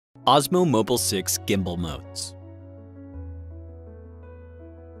Osmo Mobile 6 Gimbal Modes.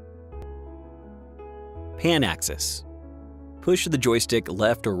 Pan axis. Push the joystick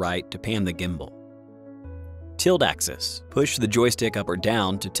left or right to pan the gimbal. Tilt axis. Push the joystick up or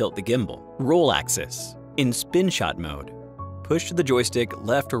down to tilt the gimbal. Roll axis. In SpinShot mode, push the joystick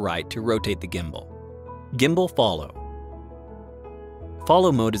left or right to rotate the gimbal. Gimbal follow.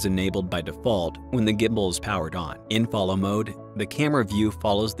 Follow mode is enabled by default when the gimbal is powered on. In follow mode, the camera view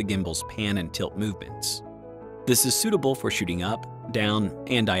follows the gimbal's pan and tilt movements. This is suitable for shooting up, down,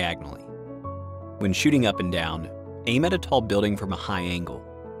 and diagonally. When shooting up and down, aim at a tall building from a high angle,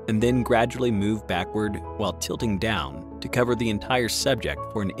 and then gradually move backward while tilting down to cover the entire subject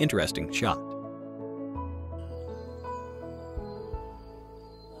for an interesting shot.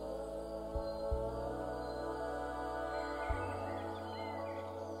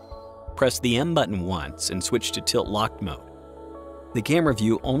 Press the M button once and switch to tilt locked mode. The camera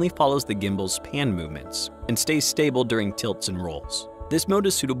view only follows the gimbal's pan movements and stays stable during tilts and rolls. This mode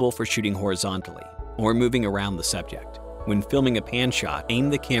is suitable for shooting horizontally or moving around the subject. When filming a pan shot, aim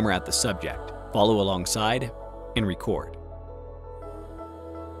the camera at the subject, follow alongside, and record.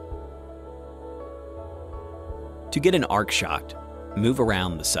 To get an arc shot, move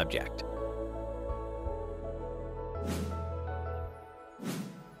around the subject.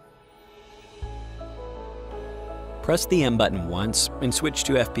 Press the M button once and switch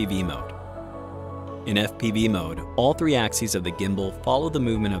to FPV mode. In FPV mode, all three axes of the gimbal follow the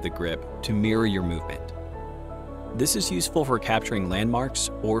movement of the grip to mirror your movement. This is useful for capturing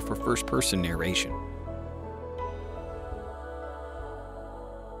landmarks or for first-person narration.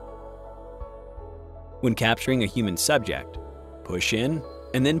 When capturing a human subject, push in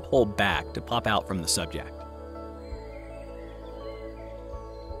and then pull back to pop out from the subject.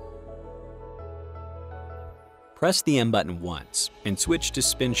 Press the M button once and switch to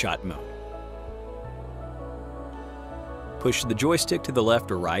SpinShot mode. Push the joystick to the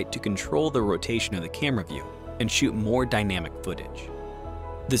left or right to control the rotation of the camera view and shoot more dynamic footage.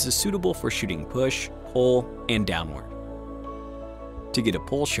 This is suitable for shooting push, pull, and downward. To get a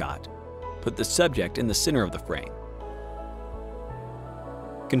pull shot, put the subject in the center of the frame.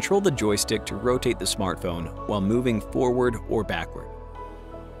 Control the joystick to rotate the smartphone while moving forward or backward.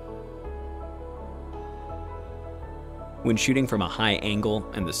 When shooting from a high angle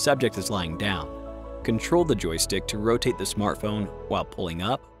and the subject is lying down, control the joystick to rotate the smartphone while pulling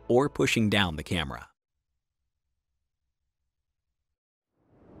up or pushing down the camera.